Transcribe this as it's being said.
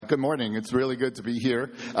Good morning. It's really good to be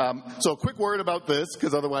here. So a quick word about this,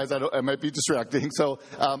 because otherwise I might be distracting. So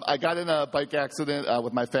I got in a bike accident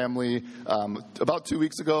with my family about 2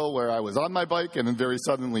 weeks ago where I was on my bike and then very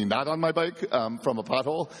suddenly not on my bike from a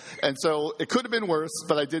pothole. And so it could have been worse,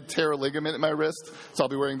 but I did tear a ligament in my wrist. So I'll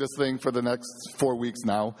be wearing this thing for the next 4 weeks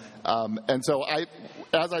now. And so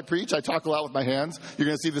as I preach, I talk a lot with my hands. You're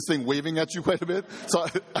going to see this thing waving at you quite a bit. So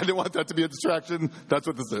I didn't want that to be a distraction. That's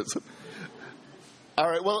what this is. All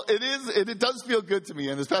right. Well, it does feel good to me.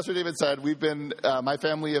 And as Pastor David said, my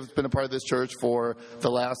family has been a part of this church for the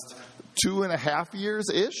last 2.5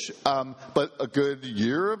 years-ish. But a good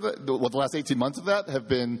year of it, the last 18 months of that have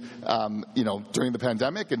been, during the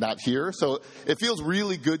pandemic and not here. So it feels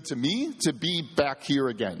really good to me to be back here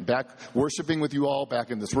again, back worshiping with you all, back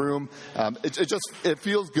in this room. It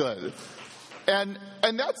feels good. And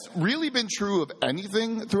that's really been true of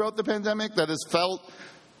anything throughout the pandemic that has felt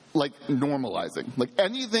like normalizing. Like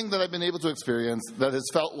anything that I've been able to experience that has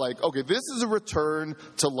felt like, okay, this is a return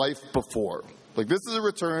to life before. Like this is a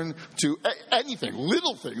return to anything,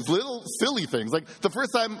 little things, little silly things. Like the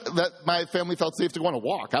first time that my family felt safe to go on a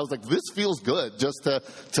walk, I was like, this feels good just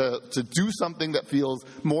to do something that feels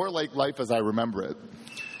more like life as I remember it.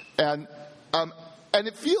 And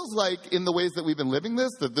it feels like in the ways that we've been living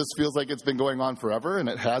this feels like it's been going on forever, and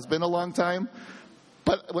it has been a long time.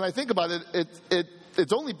 But when I think about it,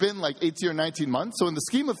 it's only been like 18 or 19 months. So in the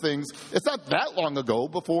scheme of things, it's not that long ago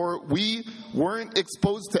before we weren't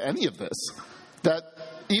exposed to any of this. That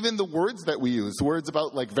even the words that we use, words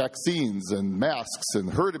about like vaccines and masks and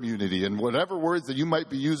herd immunity and whatever words that you might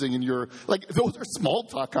be using in your, like those are small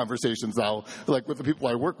talk conversations now, like with the people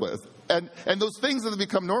I work with. And those things that have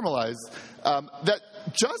become normalized, that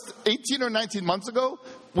just 18 or 19 months ago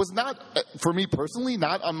was not, for me personally,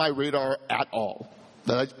 not on my radar at all.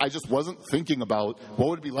 That I just wasn't thinking about what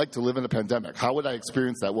would it be like to live in a pandemic. How would I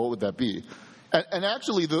experience that? What would that be? And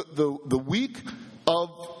actually, the week of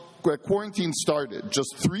quarantine started,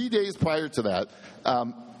 just 3 days prior to that,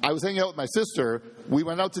 I was hanging out with my sister. We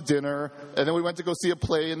went out to dinner, and then we went to go see a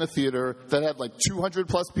play in the theater that had like 200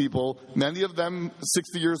 plus people, many of them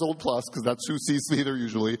 60 years old plus, because that's who sees theater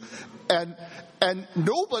usually. And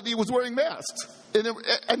nobody was wearing masks.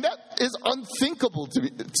 And that is unthinkable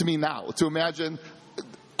to me now, to imagine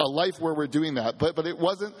a life where we're doing that, but it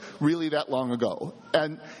wasn't really that long ago.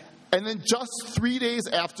 And then just 3 days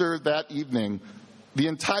after that evening, the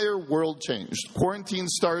entire world changed. Quarantine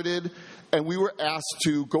started, and we were asked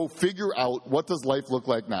to go figure out what does life look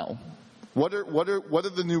like now. What are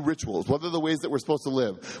the new rituals? What are the ways that we're supposed to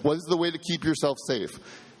live? What is the way to keep yourself safe?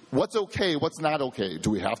 What's okay? What's not okay? Do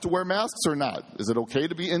we have to wear masks or not? Is it okay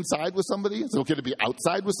to be inside with somebody? Is it okay to be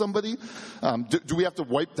outside with somebody? Do we have to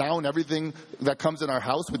wipe down everything that comes in our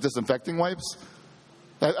house with disinfecting wipes?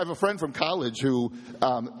 I have a friend from college who,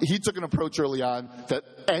 he took an approach early on that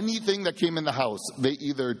anything that came in the house, they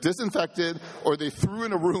either disinfected or they threw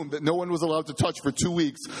in a room that no one was allowed to touch for 2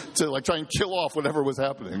 weeks to like try and kill off whatever was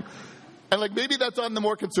happening. And like maybe that's on the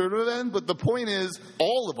more conservative end, but the point is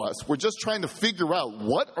all of us, we're just trying to figure out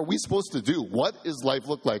what are we supposed to do? What does life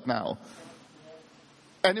look like now?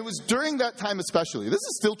 And it was during that time especially, this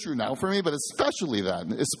is still true now for me, but especially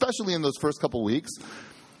then, especially in those first couple weeks,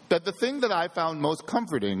 that the thing that I found most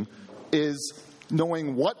comforting is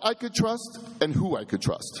knowing what I could trust and who I could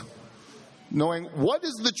trust. Knowing what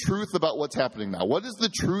is the truth about what's happening now? What is the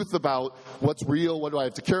truth about what's real? What do I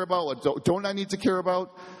have to care about? What don't I need to care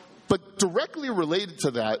about? But directly related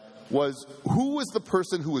to that was who was the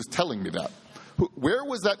person who was telling me that? Where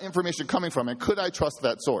was that information coming from, and could I trust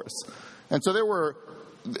that source? And so there were,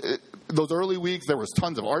 those early weeks, there was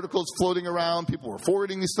tons of articles floating around. People were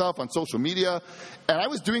forwarding this stuff on social media. And I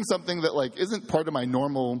was doing something that like isn't part of my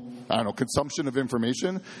normal, consumption of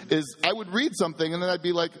information, is I would read something and then I'd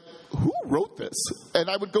be like, who wrote this? And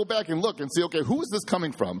I would go back and look and see, okay, who is this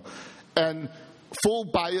coming from? And full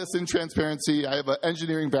bias and transparency. I have an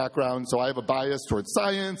engineering background, so I have a bias towards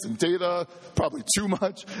science and data, probably too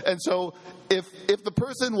much. And so if the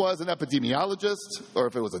person was an epidemiologist, or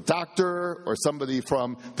if it was a doctor, or somebody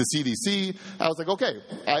from the CDC, I was like, okay,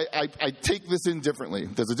 I take this in differently.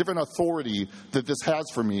 There's a different authority that this has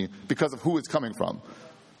for me because of who it's coming from.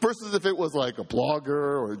 Versus if it was like a blogger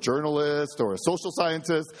or a journalist or a social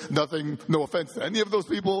scientist, no offense to any of those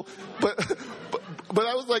people, but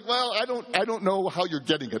I was like, well, I don't know how you're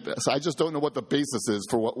getting at this. I just don't know what the basis is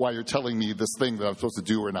for why you're telling me this thing that I'm supposed to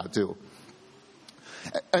do or not do.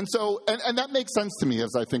 And so, and that makes sense to me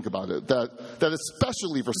as I think about it, that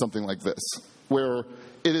especially for something like this, where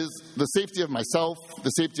it is the safety of myself, the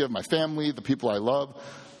safety of my family, the people I love,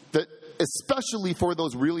 that especially for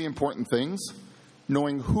those really important things,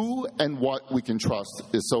 knowing who and what we can trust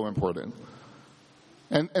is so important.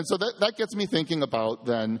 And so that gets me thinking about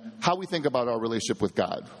then how we think about our relationship with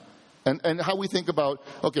God. And how we think about,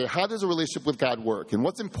 okay, how does a relationship with God work? And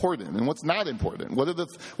what's important and what's not important? What are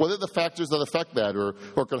the factors that affect that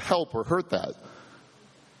or could help or hurt that?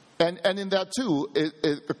 And in that, too,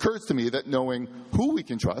 it occurs to me that knowing who we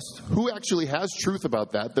can trust, who actually has truth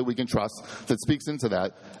about that we can trust, that speaks into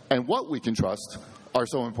that, and what we can trust are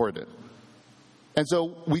so important. And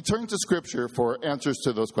so we turn to Scripture for answers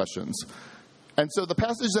to those questions. And so the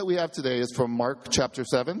passage that we have today is from Mark chapter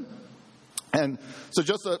 7. And so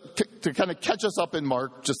just to kind of catch us up in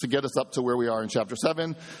Mark, just to get us up to where we are in chapter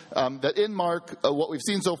 7, that in Mark, what we've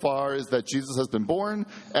seen so far is that Jesus has been born,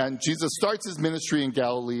 and Jesus starts his ministry in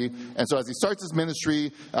Galilee. And so as he starts his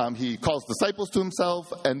ministry, he calls disciples to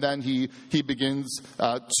himself, and then he begins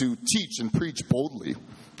to teach and preach boldly.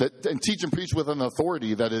 And teach and preach with an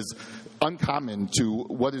authority that is uncommon to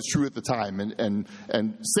what is true at the time,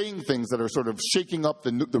 and saying things that are sort of shaking up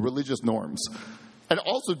the religious norms. And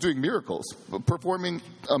also doing miracles, performing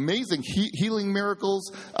amazing healing miracles,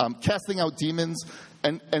 casting out demons.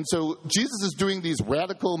 And so Jesus is doing these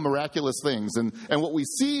radical, miraculous things. And what we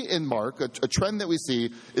see in Mark, a trend that we see,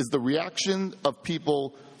 is the reaction of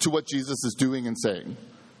people to what Jesus is doing and saying.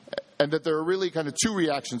 And that there are really kind of two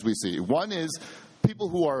reactions we see. One is people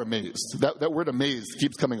who are amazed. That word amazed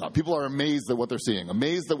keeps coming up. People are amazed at what they're seeing,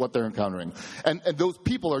 amazed at what they're encountering. And those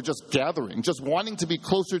people are just gathering, just wanting to be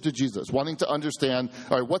closer to Jesus, wanting to understand,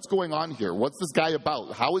 all right, what's going on here? What's this guy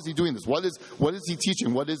about? How is he doing this? What is he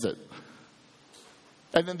teaching? What is it?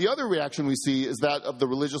 And then the other reaction we see is that of the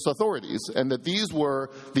religious authorities, and that these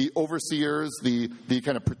were the overseers, the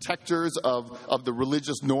kind of protectors of the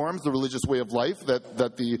religious norms, the religious way of life that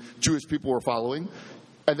the Jewish people were following.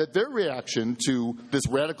 And that their reaction to this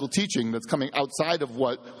radical teaching that's coming outside of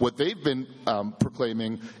what they've been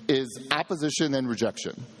proclaiming is opposition and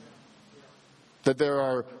rejection. That there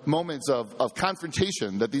are moments of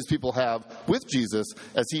confrontation that these people have with Jesus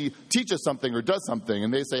as he teaches something or does something,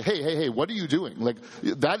 and they say, hey, what are you doing? Like,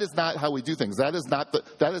 that is not how we do things. That is not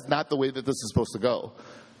the way that this is supposed to go.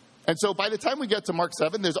 And so by the time we get to Mark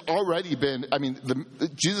 7, there's already been,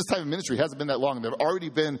 Jesus' time of ministry hasn't been that long. There have already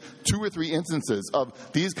been 2 or 3 instances of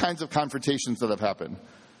these kinds of confrontations that have happened.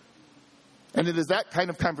 And it is that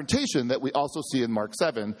kind of confrontation that we also see in Mark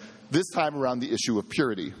 7, this time around the issue of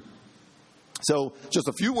purity. So just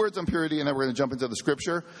a few words on purity, and then we're going to jump into the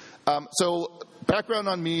Scripture. So background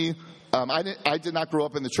on me, I did not grow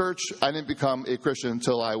up in the church. I didn't become a Christian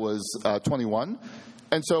until I was 21.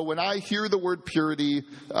 And so when I hear the word purity,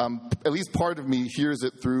 at least part of me hears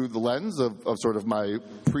it through the lens of sort of my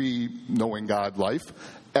pre-knowing God life.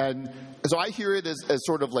 And so I hear it as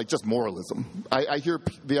sort of like just moralism. I hear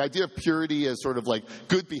the idea of purity as sort of like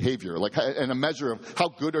good behavior, like and a measure of how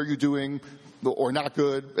good are you doing or not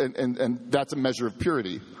good, and that's a measure of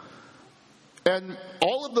purity. And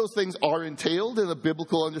all of those things are entailed in a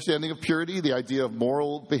biblical understanding of purity, the idea of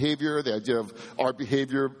moral behavior, the idea of our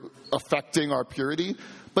behavior affecting our purity.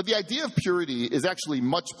 But the idea of purity is actually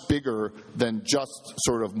much bigger than just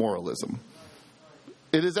sort of moralism.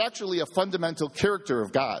 It is actually a fundamental character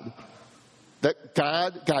of God, that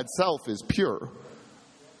God's self is pure.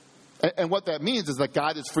 And what that means is that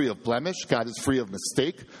God is free of blemish, God is free of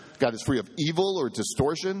mistake, God is free of evil or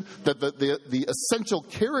distortion, that the essential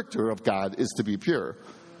character of God is to be pure.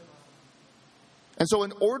 And so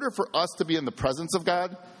in order for us to be in the presence of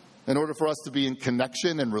God, in order for us to be in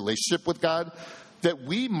connection and relationship with God, that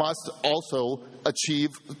we must also achieve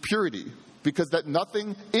purity, because that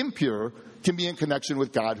nothing impure can be in connection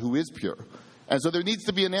with God who is pure. And so there needs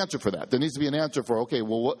to be an answer for that. There needs to be an answer for, okay,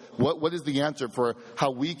 well, what is the answer for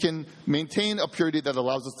how we can maintain a purity that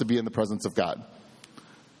allows us to be in the presence of God?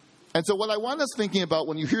 And so what I want us thinking about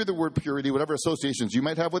when you hear the word purity, whatever associations you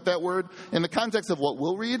might have with that word, in the context of what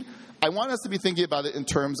we'll read, I want us to be thinking about it in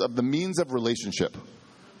terms of the means of relationship.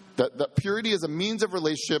 That purity is a means of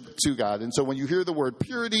relationship to God. And so when you hear the word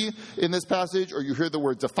purity in this passage, or you hear the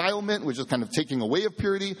word defilement, which is kind of taking away of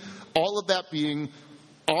purity, all of that being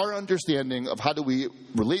our understanding of how do we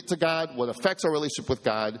relate to God, what affects our relationship with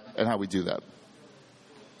God, and how we do that.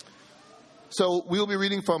 So we will be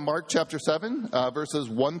reading from Mark chapter 7, verses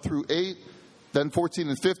 1 through 8, then 14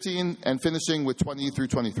 and 15, and finishing with 20 through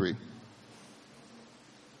 23.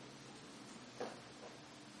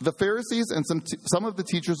 The Pharisees and some of the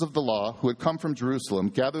teachers of the law who had come from Jerusalem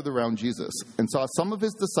gathered around Jesus and saw some of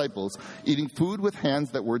his disciples eating food with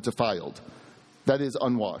hands that were defiled, that is,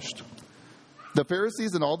 unwashed. The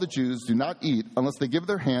Pharisees and all the Jews do not eat unless they give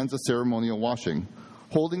their hands a ceremonial washing,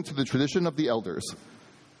 holding to the tradition of the elders.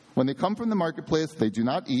 When they come from the marketplace, they do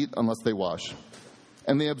not eat unless they wash.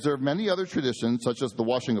 And they observed many other traditions, such as the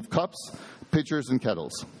washing of cups, pitchers, and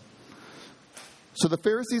kettles. So the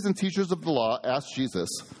Pharisees and teachers of the law asked Jesus,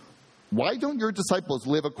 "Why don't your disciples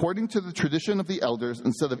live according to the tradition of the elders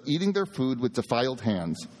instead of eating their food with defiled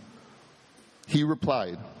hands?" He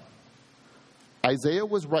replied, "Isaiah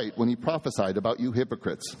was right when he prophesied about you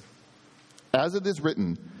hypocrites. As it is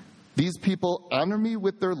written, 'These people honor me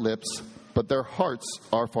with their lips, but their hearts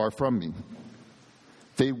are far from me.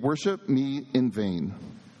 They worship me in vain.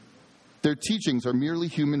 Their teachings are merely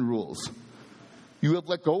human rules. You have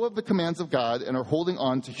let go of the commands of God and are holding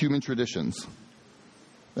on to human traditions.'"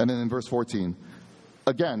 And then in verse 14,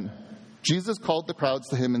 again, Jesus called the crowds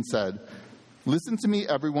to him and said, "Listen to me,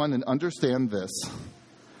 everyone, and understand this.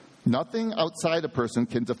 Nothing outside a person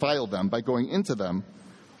can defile them by going into them.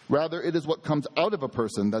 Rather, it is what comes out of a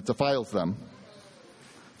person that defiles them.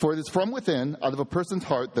 For it is from within, out of a person's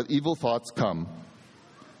heart, that evil thoughts come: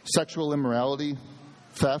 sexual immorality,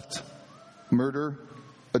 theft, murder,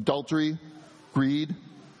 adultery, greed,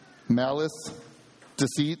 malice,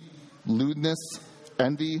 deceit, lewdness,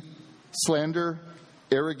 envy, slander,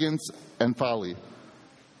 arrogance, and folly.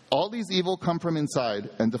 All these evil come from inside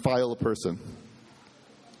and defile a person."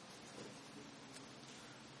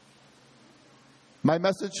 My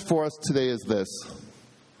message for us today is this: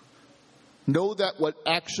 know that what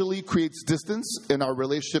actually creates distance in our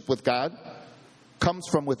relationship with God comes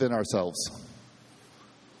from within ourselves.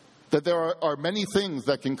 That there are many things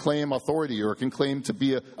that can claim authority or can claim to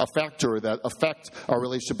be a factor that affect our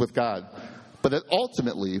relationship with God. But that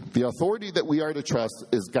ultimately, the authority that we are to trust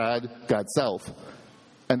is God, God's self.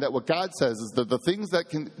 And that what God says is that the things that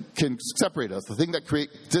can separate us, the things that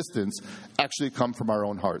create distance, actually come from our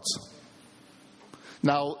own hearts.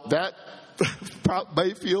 Now, that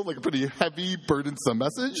might feel like a pretty heavy, burdensome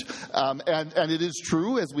message. And it is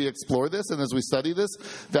true, as we explore this and as we study this,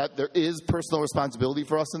 that there is personal responsibility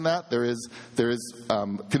for us in that. There is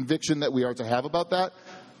conviction that we are to have about that.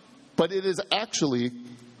 But it is actually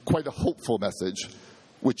quite a hopeful message,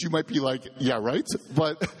 which you might be like, yeah, right?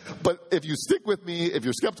 But if you stick with me, if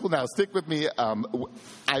you're skeptical now, stick with me.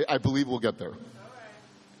 I believe we'll get there.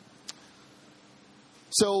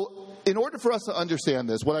 So in order for us to understand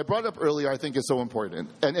this, what I brought up earlier I think is so important,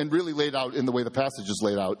 and really laid out in the way the passage is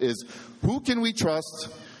laid out, is who can we trust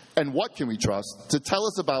and what can we trust to tell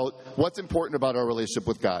us about what's important about our relationship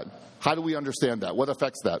with God? How do we understand that? What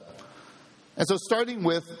affects that? And so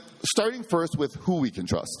starting first with who we can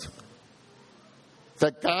trust.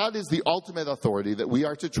 That God is the ultimate authority that we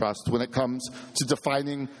are to trust when it comes to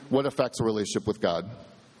defining what affects a relationship with God.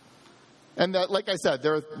 And that, like I said,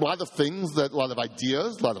 there are a lot of things, a lot of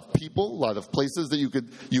ideas, a lot of people, a lot of places that you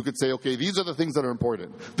could say, okay, these are the things that are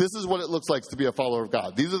important. This is what it looks like to be a follower of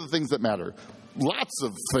God. These are the things that matter. Lots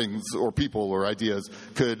of things or people or ideas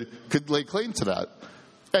could lay claim to that.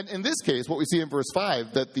 And in this case, what we see in verse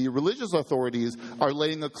 5, that the religious authorities are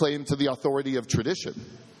laying a claim to the authority of tradition.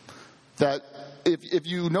 That if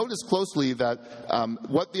you notice closely that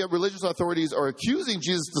what the religious authorities are accusing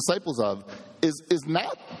Jesus' disciples of is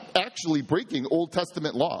not actually breaking Old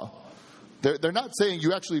Testament law. They're not saying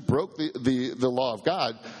you actually broke the law of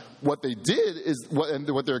God. What they did is,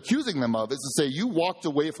 what they're accusing them of is to say, you walked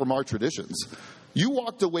away from our traditions. You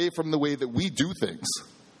walked away from the way that we do things.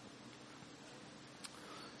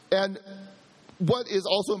 And what is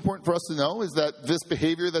also important for us to know is that this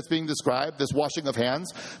behavior that's being described, this washing of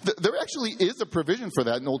hands, there actually is a provision for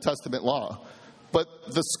that in Old Testament law. But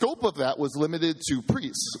the scope of that was limited to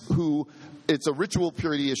priests, who it's a ritual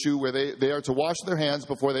purity issue where they are to wash their hands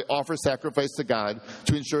before they offer sacrifice to God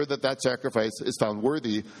to ensure that sacrifice is found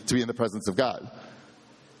worthy to be in the presence of God.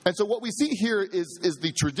 And so what we see here is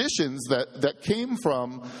the traditions that came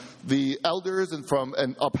from the elders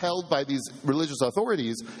and upheld by these religious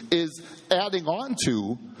authorities is adding on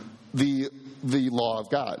to the law of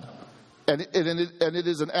God. And it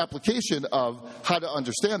is an application of how to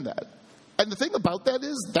understand that. And the thing about that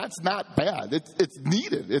is that's not bad. It's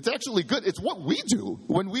needed. It's actually good. It's what we do.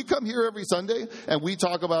 When we come here every Sunday and we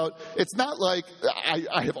talk about, it's not like,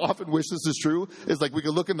 I have often wished this is true, is like we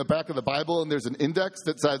can look in the back of the Bible and there's an index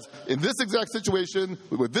that says, in this exact situation,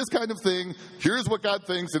 with this kind of thing, here's what God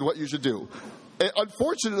thinks and what you should do.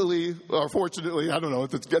 Unfortunately, or fortunately, I don't know,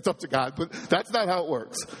 it's up to God, but that's not how it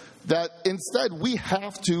works. That instead we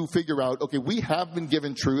have to figure out, okay, we have been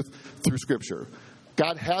given truth through Scripture.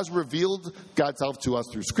 God has revealed God's self to us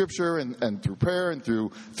through Scripture and through prayer and through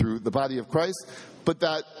the body of Christ, but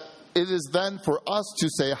that it is then for us to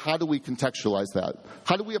say, how do we contextualize that?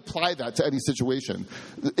 How do we apply that to any situation?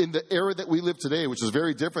 In the era that we live today, which is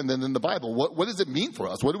very different than in the Bible, what does it mean for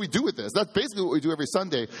us? What do we do with this? That's basically what we do every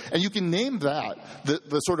Sunday. And you can name that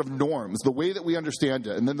the sort of norms, the way that we understand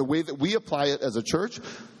it, and then the way that we apply it as a church.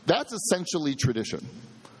 That's essentially tradition.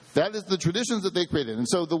 That is the traditions that they created. And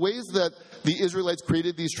so the ways that the Israelites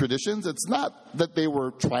created these traditions, it's not that they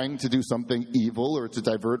were trying to do something evil or to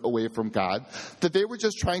divert away from God, that they were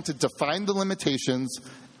just trying to define the limitations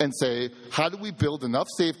and say, how do we build enough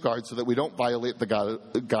safeguards so that we don't violate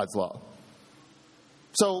God's law?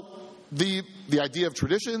 So the idea of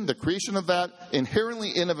tradition, the creation of that,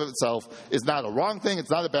 inherently in of itself is not a wrong thing,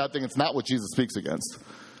 it's not a bad thing, it's not what Jesus speaks against.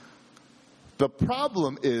 The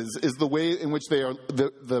problem is the way in which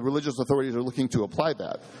the religious authorities are looking to apply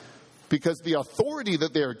that. Because the authority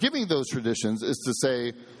that they are giving those traditions is to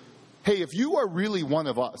say, hey, if you are really one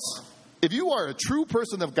of us, if you are a true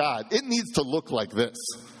person of God, it needs to look like this.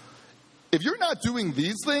 If you're not doing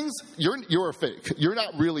these things, you're a fake. You're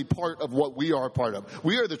not really part of what we are part of.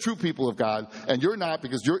 We are the true people of God, and you're not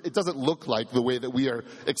because it doesn't look like the way that we are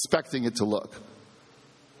expecting it to look.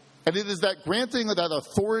 And it is that granting of that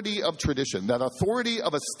authority of tradition, that authority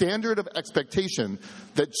of a standard of expectation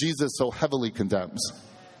that Jesus so heavily condemns.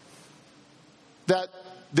 That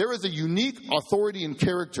there is a unique authority and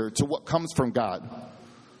character to what comes from God.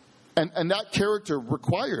 And that character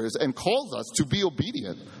requires and calls us to be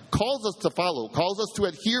obedient, calls us to follow, calls us to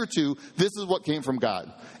adhere to this is what came from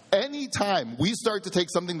God. Anytime we start to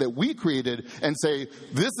take something that we created and say,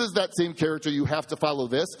 this is that same character, you have to follow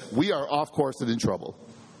this, we are off course and in trouble.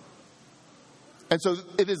 And so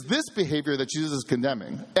it is this behavior that Jesus is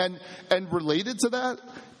condemning. And related to that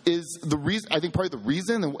is the reason, I think part of the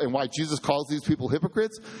reason and why Jesus calls these people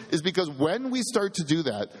hypocrites is because when we start to do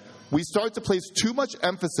that, we start to place too much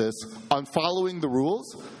emphasis on following the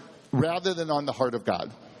rules rather than on the heart of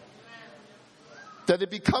God. That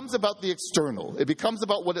it becomes about the external. It becomes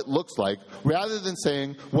about what it looks like rather than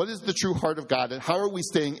saying, what is the true heart of God and how are we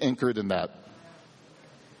staying anchored in that?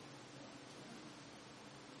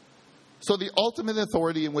 So the ultimate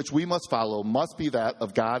authority in which we must follow must be that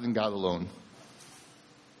of God and God alone.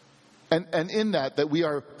 And in that we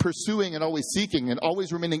are pursuing and always seeking and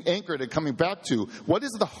always remaining anchored and coming back to what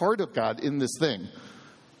is the heart of God in this thing.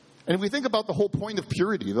 And if we think about the whole point of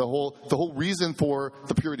purity, the whole reason for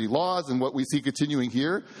the purity laws and what we see continuing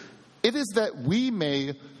here, it is that we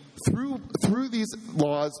may, through these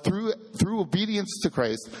laws, through obedience to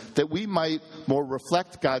Christ, that we might more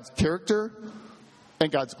reflect God's character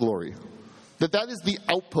and God's glory. That is the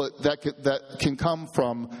output that can come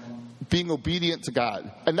from being obedient to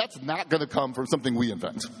God. And that's not going to come from something we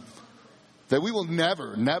invent. That we will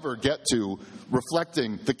never, never get to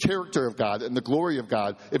reflecting the character of God and the glory of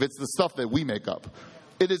God if it's the stuff that we make up.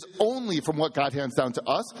 It is only from what God hands down to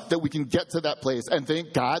us that we can get to that place, and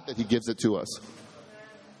thank God that He gives it to us.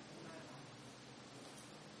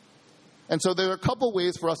 And so there are a couple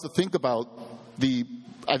ways for us to think about the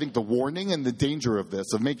warning and the danger of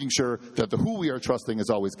this, of making sure that who we are trusting is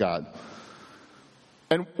always God.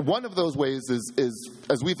 And one of those ways is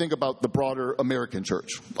as we think about the broader American church,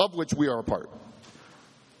 of which we are a part.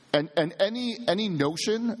 And any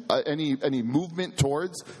notion, any movement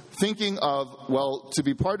towards thinking of, well, to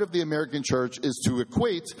be part of the American church is to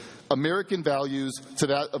equate American values to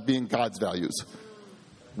that of being God's values.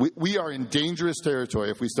 We are in dangerous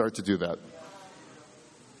territory if we start to do that.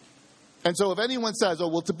 And so if anyone says, oh,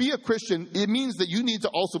 well, to be a Christian, it means that you need to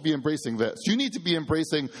also be embracing this. You need to be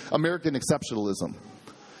embracing American exceptionalism.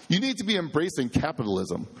 You need to be embracing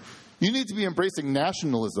capitalism. You need to be embracing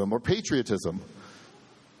nationalism or patriotism.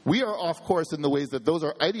 We are off course in the ways that those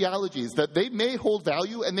are ideologies that they may hold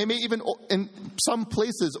value and they may even in some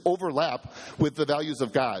places overlap with the values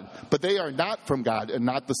of God. But they are not from God and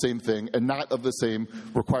not the same thing and not of the same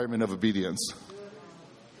requirement of obedience.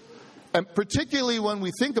 And particularly when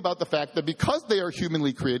we think about the fact that because they are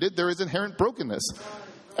humanly created, there is inherent brokenness.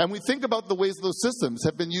 And we think about the ways those systems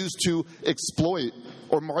have been used to exploit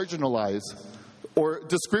or marginalize or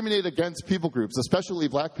discriminate against people groups, especially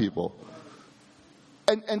black people.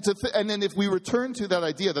 And then if we return to that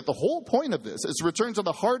idea that the whole point of this is to return to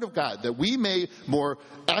the heart of God, that we may more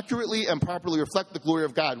accurately and properly reflect the glory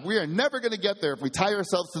of God, we are never going to get there if we tie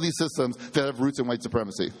ourselves to these systems that have roots in white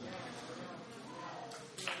supremacy.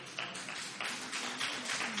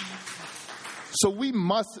 So we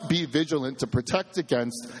must be vigilant to protect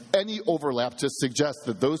against any overlap to suggest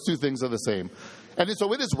that those two things are the same. And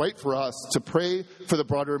so it is right for us to pray for the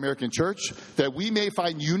broader American church, that we may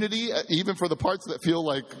find unity, even for the parts that feel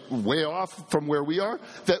like way off from where we are,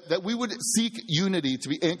 that we would seek unity to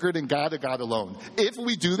be anchored in God and God alone. If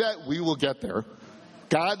we do that, we will get there.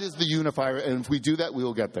 God is the unifier, and if we do that, we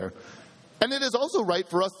will get there. And it is also right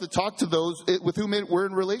for us to talk to those with whom we're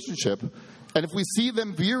in relationship. And if we see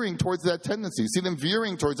them veering towards that tendency, see them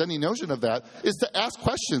veering towards any notion of that, is to ask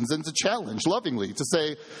questions and to challenge lovingly, to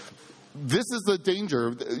say, this is the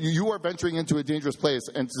danger, you are venturing into a dangerous place,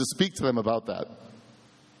 and to speak to them about that.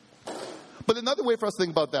 But another way for us to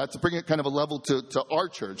think about that, to bring it kind of a level to our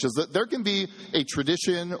church, is that there can be a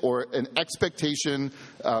tradition or an expectation,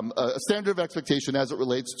 a standard of expectation as it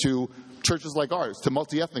relates to churches like ours, to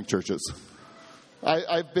multi-ethnic churches.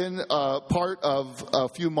 I've been part of a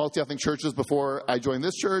few multi-ethnic churches before I joined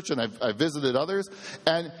this church, and I've visited others.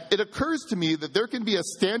 And it occurs to me that there can be a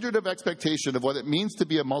standard of expectation of what it means to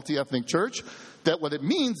be a multi-ethnic church, that what it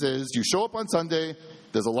means is you show up on Sunday,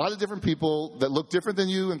 there's a lot of different people that look different than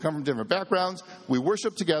you and come from different backgrounds. We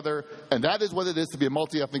worship together, and that is what it is to be a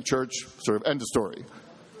multi-ethnic church, sort of end of story.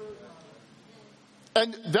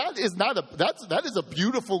 And that is a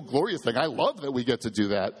beautiful, glorious thing. I love that we get to do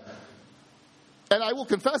that. And I will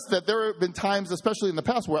confess that there have been times, especially in the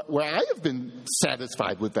past, where I have been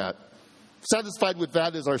satisfied with that. Satisfied with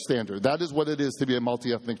that as our standard. That is what it is to be a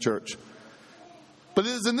multi-ethnic church. But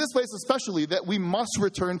it is in this place especially that we must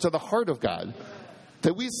return to the heart of God.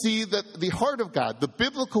 That we see that the heart of God, the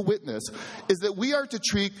biblical witness, is that we are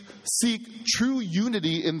to seek true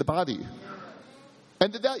unity in the body.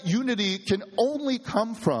 And that unity can only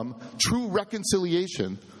come from true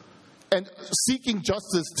reconciliation and seeking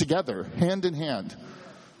justice together, hand in hand.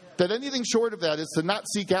 That anything short of that is to not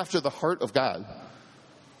seek after the heart of God.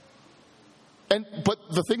 But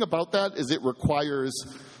the thing about that is it requires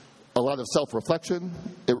a lot of self-reflection.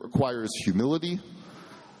 It requires humility.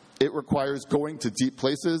 It requires going to deep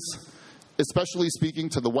places, especially speaking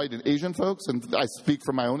to the white and Asian folks, and I speak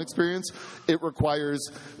from my own experience. It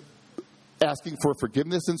requires asking for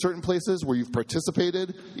forgiveness in certain places where you've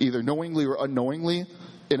participated, either knowingly or unknowingly,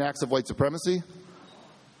 in acts of white supremacy.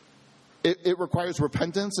 It requires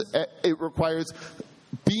repentance. It requires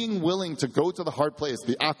being willing to go to the hard place,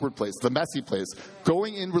 the awkward place, the messy place,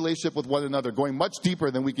 going in relationship with one another, going much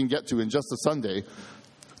deeper than we can get to in just a Sunday,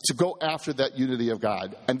 to go after that unity of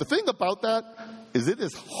God. And the thing about that is it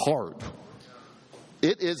is hard.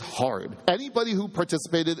 It is hard. Anybody who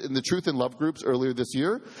participated in the Truth and Love groups earlier this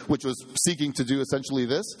year, which was seeking to do essentially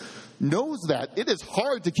this, knows that it is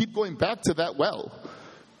hard to keep going back to that well.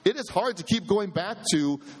 It is hard to keep going back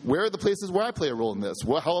to where are the places where I play a role in this?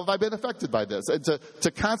 How have I been affected by this? And to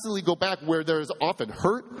constantly go back where there is often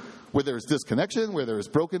hurt, where there is disconnection, where there is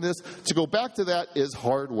brokenness. To go back to that is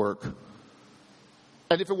hard work.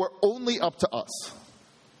 And if it were only up to us,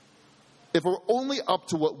 if it were only up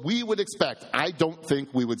to what we would expect, I don't think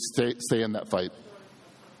we would stay in that fight.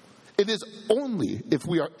 It is only if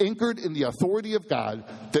we are anchored in the authority of God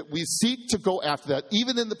that we seek to go after that,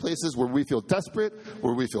 even in the places where we feel desperate,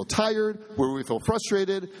 where we feel tired, where we feel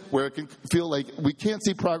frustrated, where it can feel like we can't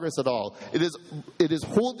see progress at all. It is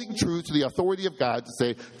holding true to the authority of God to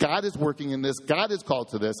say, God is working in this, God is called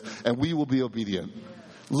to this, and we will be obedient.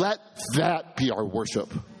 Let that be our worship.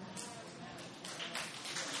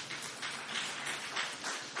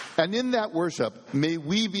 And in that worship, may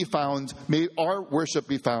our worship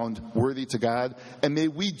be found worthy to God, and may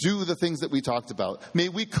we do the things that we talked about. May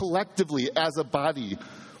we collectively, as a body,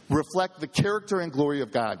 reflect the character and glory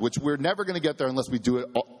of God, which we're never going to get there unless we do it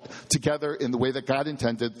together in the way that God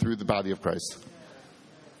intended through the body of Christ.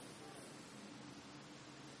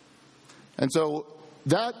 And so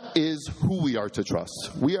that is who we are to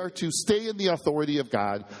trust. We are to stay in the authority of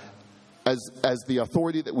God as the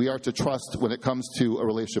authority that we are to trust when it comes to a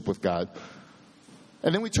relationship with God.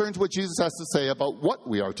 And then we turn to what Jesus has to say about what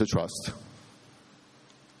we are to trust.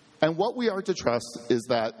 And what we are to trust is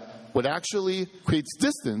that what actually creates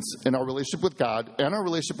distance in our relationship with God and our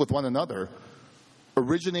relationship with one another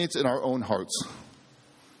originates in our own hearts.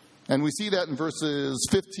 And we see that in verses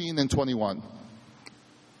 15 and 21.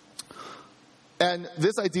 And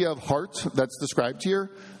this idea of heart that's described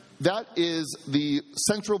here, that is the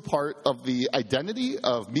central part of the identity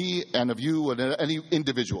of me and of you and any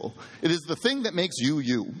individual. It is the thing that makes you,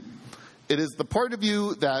 you. It is the part of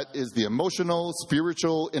you that is the emotional,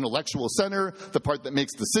 spiritual, intellectual center, the part that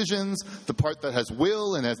makes decisions, the part that has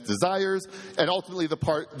will and has desires, and ultimately the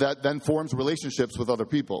part that then forms relationships with other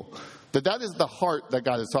people. That is the heart that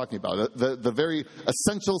God is talking about, the very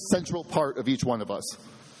essential, central part of each one of us.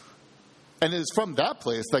 And it is from that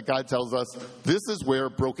place that God tells us, this is where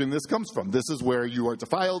brokenness comes from. This is where you are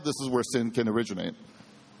defiled. This is where sin can originate.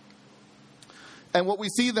 And what we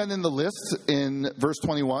see then in the list in verse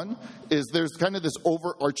 21 is there's kind of this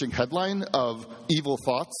overarching headline of evil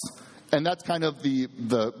thoughts. And that's kind of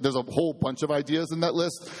there's a whole bunch of ideas in that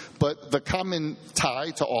list. But the common tie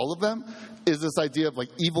to all of them is this idea of like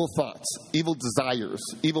evil thoughts, evil desires,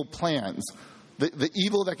 evil plans, the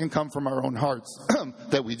evil that can come from our own hearts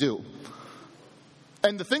that we do.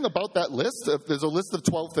 And the thing about that list, there's a list of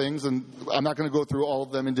 12 things, and I'm not going to go through all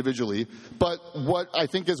of them individually, but what I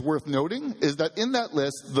think is worth noting is that in that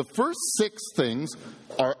list, the first 6 things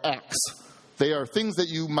are acts. They are things that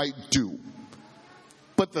you might do.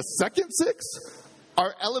 But the second 6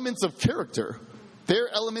 are elements of character. They're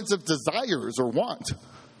elements of desires or want.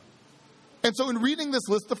 And so in reading this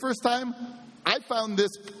list the first time, I found this,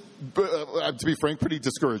 to be frank, pretty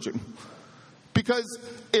discouraging. Because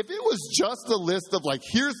if it was just a list of like,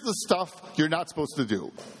 here's the stuff you're not supposed to do.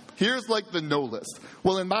 Here's like the no list.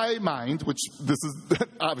 Well, in my mind, which this is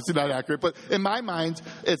obviously not accurate, but in my mind,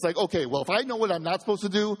 it's like, okay, well, if I know what I'm not supposed to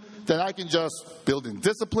do, then I can just build in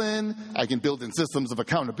discipline. I can build in systems of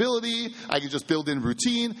accountability. I can just build in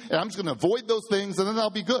routine. And I'm just going to avoid those things, and then I'll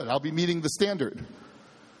be good. I'll be meeting the standard.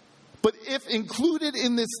 But if included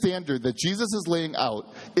in this standard that Jesus is laying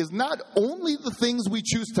out is not only the things we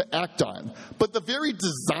choose to act on, but the very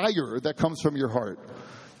desire that comes from your heart,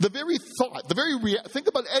 the very thought, think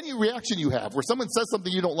about any reaction you have where someone says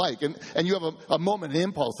something you don't like and you have a moment, an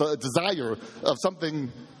impulse, a desire of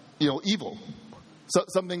something, evil,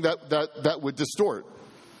 something that would distort.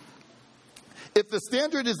 If the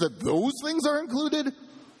standard is that those things are included,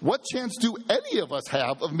 what chance do any of us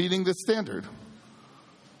have of meeting this standard?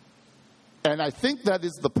 And I think that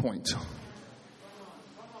is the point.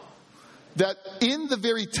 That in the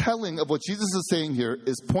very telling of what Jesus is saying here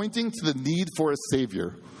is pointing to the need for a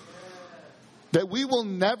Savior. That we will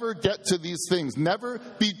never get to these things, never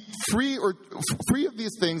be free of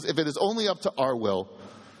these things if it is only up to our will.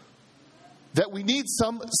 That we need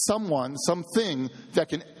someone, something that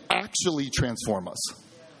can actually transform us.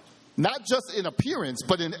 Not just in appearance,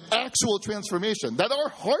 but in actual transformation. That our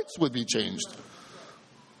hearts would be changed.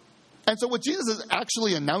 And so what Jesus is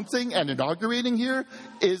actually announcing and inaugurating here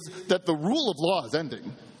is that the rule of law is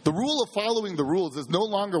ending. The rule of following the rules is no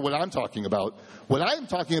longer what I'm talking about. What I am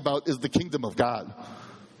talking about is the kingdom of God.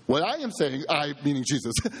 What I am saying, meaning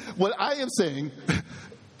Jesus, what I am saying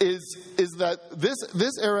is that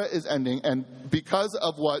this era is ending, and because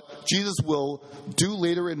of what Jesus will do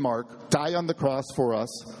later in Mark, die on the cross for us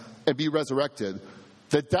and be resurrected,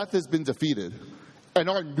 that death has been defeated. And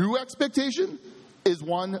our new expectation is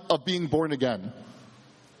one of being born again.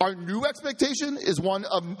 Our new expectation is one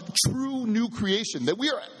of true new creation, that we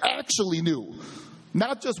are actually new.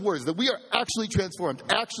 Not just words, that we are actually transformed,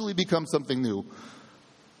 actually become something new.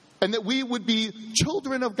 And that we would be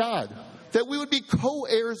children of God, that we would be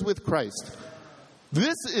co-heirs with Christ.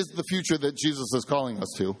 This is the future that Jesus is calling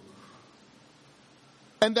us to.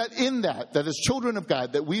 And that in that as children of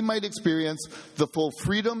God, that we might experience the full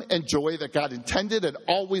freedom and joy that God intended and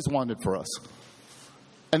always wanted for us.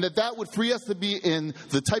 And that would free us to be in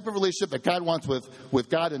the type of relationship that God wants with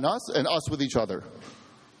God and us with each other.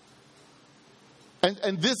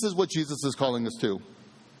 And this is what Jesus is calling us to.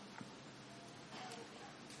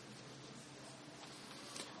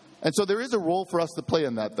 And so there is a role for us to play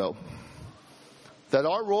in that, though. That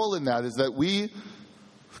our role in that is that we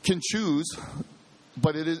can choose,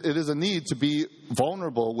 but it is a need to be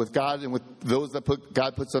vulnerable with God and with those that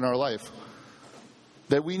God puts in our life.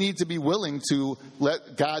 That we need to be willing to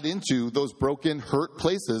let God into those broken, hurt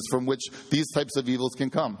places from which these types of evils can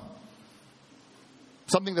come.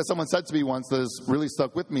 Something that someone said to me once that has really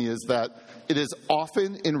stuck with me is that it is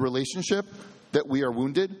often in relationship that we are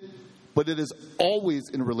wounded, but it is always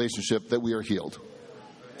in relationship that we are healed.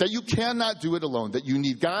 That you cannot do it alone, that you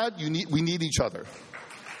need God, we need each other.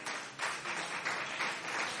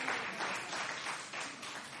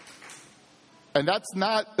 And that's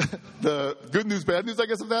not the good news, bad news, I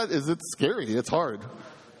guess, of that, is it's scary. It's hard.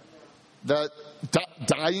 That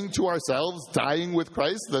dying to ourselves, dying with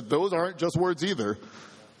Christ, that those aren't just words either.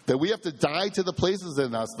 That we have to die to the places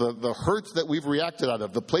in us, the hurts that we've reacted out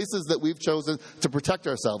of, the places that we've chosen to protect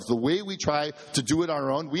ourselves, the way we try to do it on our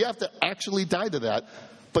own. We have to actually die to that.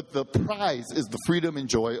 But the prize is the freedom and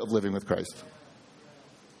joy of living with Christ.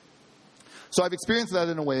 So I've experienced that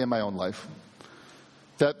in a way in my own life.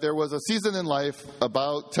 That there was a season in life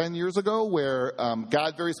about 10 years ago where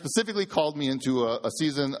God very specifically called me into a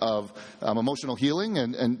season of emotional healing.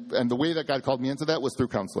 And the way that God called me into that was through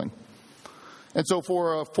counseling. And so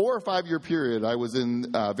for a 4 or 5 year period, I was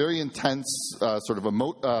in very intense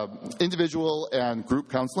individual and group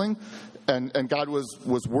counseling. And God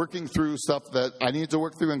was working through stuff that I needed to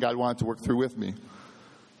work through, and God wanted to work through with me.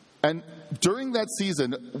 And during that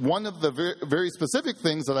season, one of the very, very specific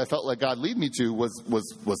things that I felt like God led me to was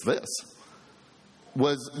this.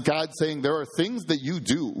 Was God saying there are things that you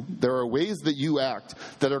do, there are ways that you act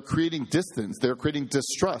that are creating distance, they're creating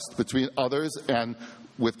distrust between others and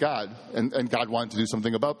with God. And God wanted to do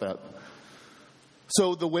something about that.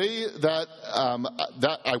 So the way that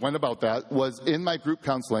I went about that was in my group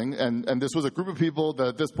counseling, and this was a group of people that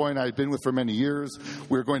at this point I had been with for many years.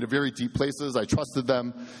 We were going to very deep places. I trusted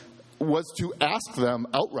them. Was to ask them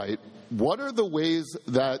outright, what are the ways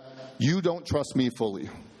that you don't trust me fully?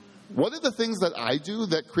 What are the things that I do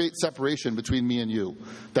that create separation between me and you,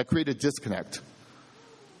 that create a disconnect?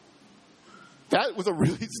 That was a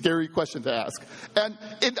really scary question to ask. And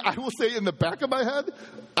I will say in the back of my head,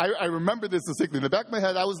 I remember this distinctly. In the back of my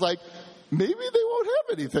head, I was like, maybe they won't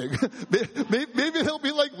have anything. Maybe they'll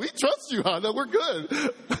be like, we trust you, Hannah. We're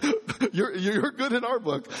good. You're good in our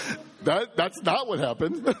book. That's not what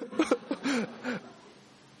happened.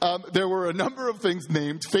 There were a number of things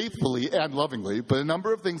named faithfully and lovingly, but a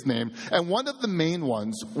number of things named. And one of the main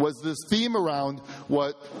ones was this theme around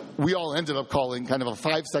what we all ended up calling kind of a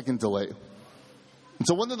 5-second delay. And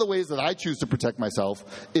so one of the ways that I choose to protect myself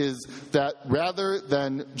is that rather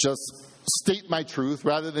than just state my truth,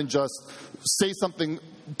 rather than just say something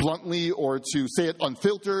bluntly or to say it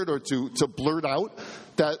unfiltered or to blurt out,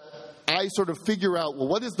 that I sort of figure out, well,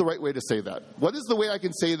 what is the right way to say that? What is the way I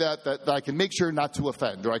can say that I can make sure not to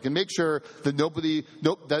offend, or I can make sure that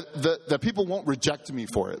that people won't reject me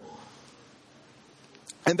for it?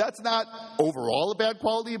 And that's not overall a bad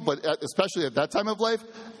quality, but especially at that time of life,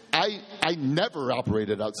 I never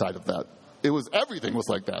operated outside of that. Everything was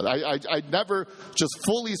like that. I never just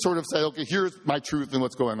fully sort of said, okay, here's my truth and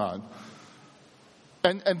what's going on.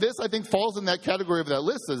 And this, I think, falls in that category of that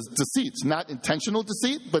list as deceit. Not intentional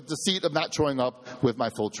deceit, but deceit of not showing up with my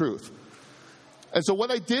full truth. And so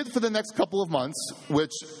what I did for the next couple of months,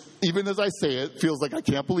 which even as I say it, feels like I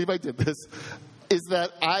can't believe I did this, is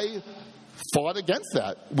that I fought against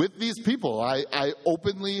that with these people. I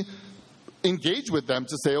openly engage with them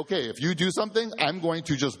to say, okay, if you do something, I'm going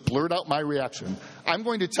to just blurt out my reaction. I'm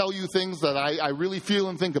going to tell you things that I really feel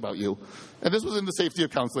and think about you. And this was in the safety of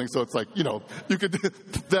counseling, so it's like,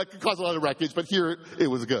 that could cause a lot of wreckage, but here it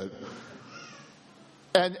was good.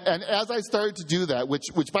 And as I started to do that, which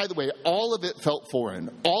by the way, all of it felt foreign.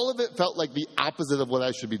 All of it felt like the opposite of what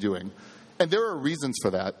I should be doing. And there are reasons for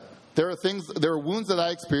that. There are wounds that I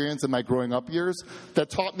experienced in my growing up years that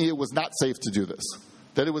taught me it was not safe to do this.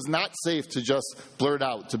 That it was not safe to just blurt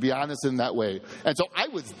out, to be honest in that way. And so I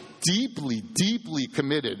was deeply, deeply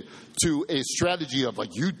committed to a strategy of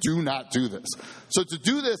you do not do this. So to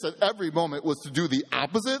do this at every moment was to do the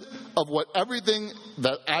opposite of what everything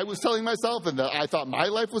that I was telling myself and that I thought my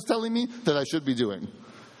life was telling me that I should be doing.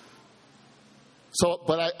 So,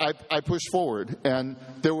 but I pushed forward, and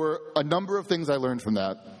there were a number of things I learned from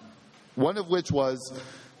that. One of which was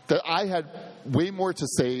that I had way more to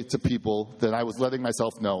say to people than I was letting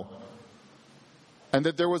myself know. And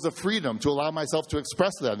that there was a freedom to allow myself to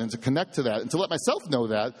express that and to connect to that and to let myself know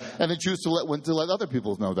that and then choose to let other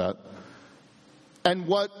people know that. And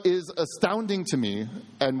what is astounding to me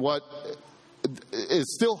and what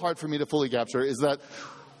is still hard for me to fully capture is that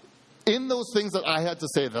in those things that I had to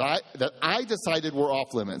say that I decided were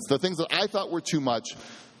off limits, the things that I thought were too much,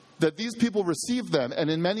 that these people received them and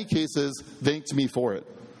in many cases thanked me for it.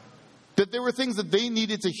 That there were things that they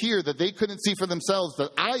needed to hear that they couldn't see for themselves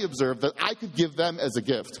that I observed that I could give them as a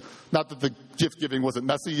gift. Not that the gift giving wasn't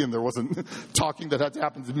messy and there wasn't talking that had to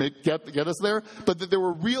happen to get us there, but that there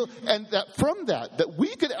were real, and that from that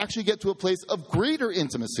we could actually get to a place of greater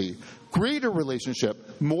intimacy, greater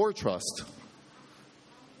relationship, more trust.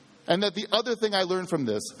 And that the other thing I learned from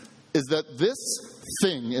this is that this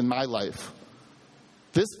thing in my life,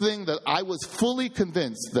 this thing that I was fully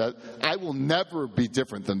convinced that I will never be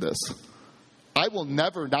different than this. I will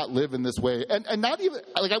never not live in this way. And not even,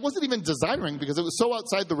 I wasn't even desiring because it was so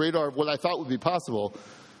outside the radar of what I thought would be possible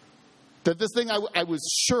that this thing I was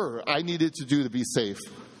sure I needed to do to be safe.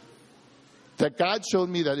 That God showed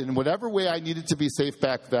me that in whatever way I needed to be safe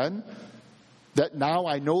back then, that now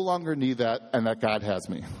I no longer need that and that God has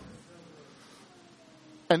me.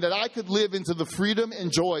 And that I could live into the freedom and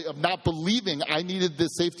joy of not believing I needed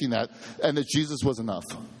this safety net and that Jesus was enough.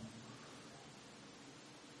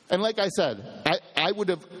 And like I said,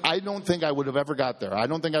 I don't think I would have ever got there. I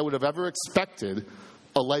don't think I would have ever expected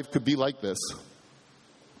a life could be like this.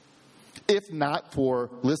 if not for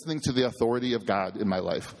listening to the authority of God in my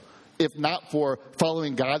life, if not for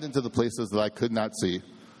following God into the places that I could not see.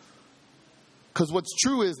 Because what's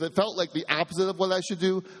true is that felt like the opposite of what I should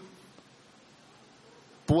do.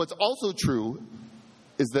 But what's also true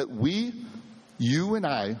is that you and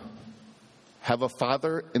I, have a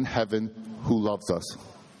Father in heaven who loves us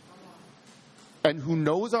and who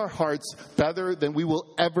knows our hearts better than we will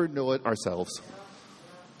ever know it ourselves,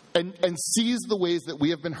 and sees the ways that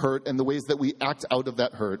we have been hurt and the ways that we act out of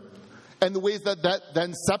that hurt and the ways that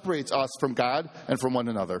then separates us from God and from one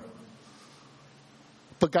another.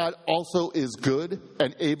 But God also is good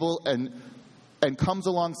and able and comes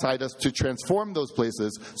alongside us to transform those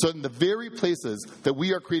places. So in the very places that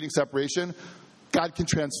we are creating separation, God can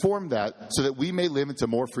transform that so that we may live into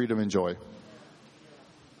more freedom and joy.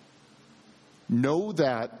 Know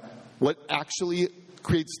that what actually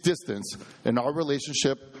creates distance in our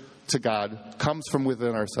relationship to God comes from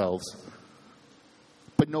within ourselves.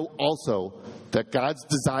 But know also that God's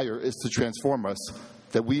desire is to transform us,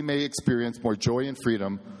 that we may experience more joy and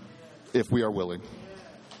freedom if we are willing.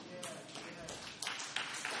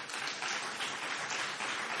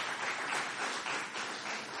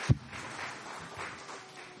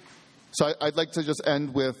 So I'd like to just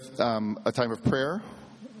end with a time of prayer.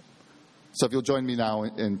 So if you'll join me now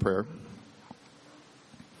in prayer.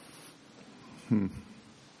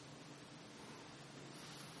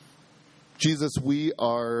 Jesus, we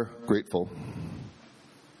are grateful.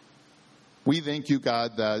 We thank you,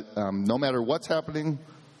 God, that no matter what's happening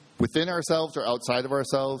within ourselves or outside of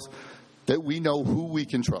ourselves, that we know who we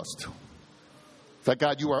can trust. That,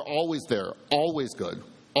 God, you are always there, always good,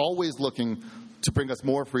 always looking to bring us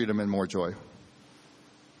more freedom and more joy.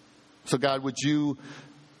 So, God, would you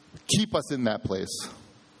keep us in that place?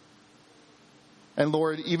 And,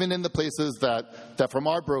 Lord, even in the places that from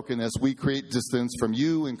our brokenness we create distance from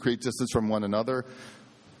you and create distance from one another,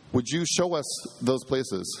 would you show us those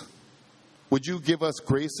places? Would you give us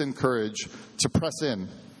grace and courage to press in,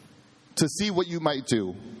 to see what you might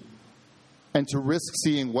do, and to risk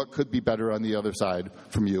seeing what could be better on the other side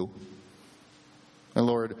from you? And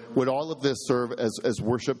Lord, would all of this serve as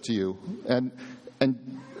worship to you? And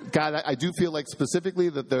God, I do feel like specifically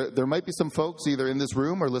that there might be some folks either in this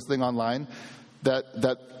room or listening online that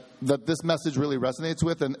this message really resonates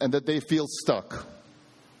with, and that they feel stuck.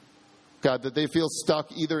 God, that they feel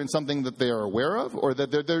stuck either in something that they are aware of, or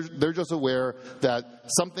that they're just aware that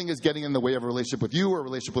something is getting in the way of a relationship with you or a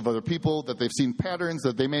relationship with other people, that they've seen patterns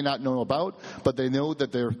that they may not know about, but they know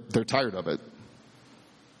that they're tired of it.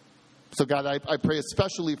 So, God, I pray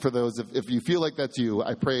especially for those, if you feel like that's you,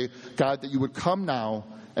 I pray, God, that you would come now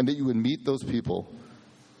and that you would meet those people.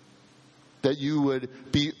 That you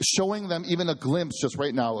would be showing them even a glimpse just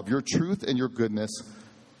right now of your truth and your goodness,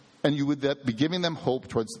 and you would be giving them hope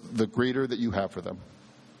towards the greater that you have for them.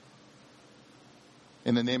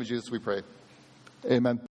 In the name of Jesus we pray. Amen.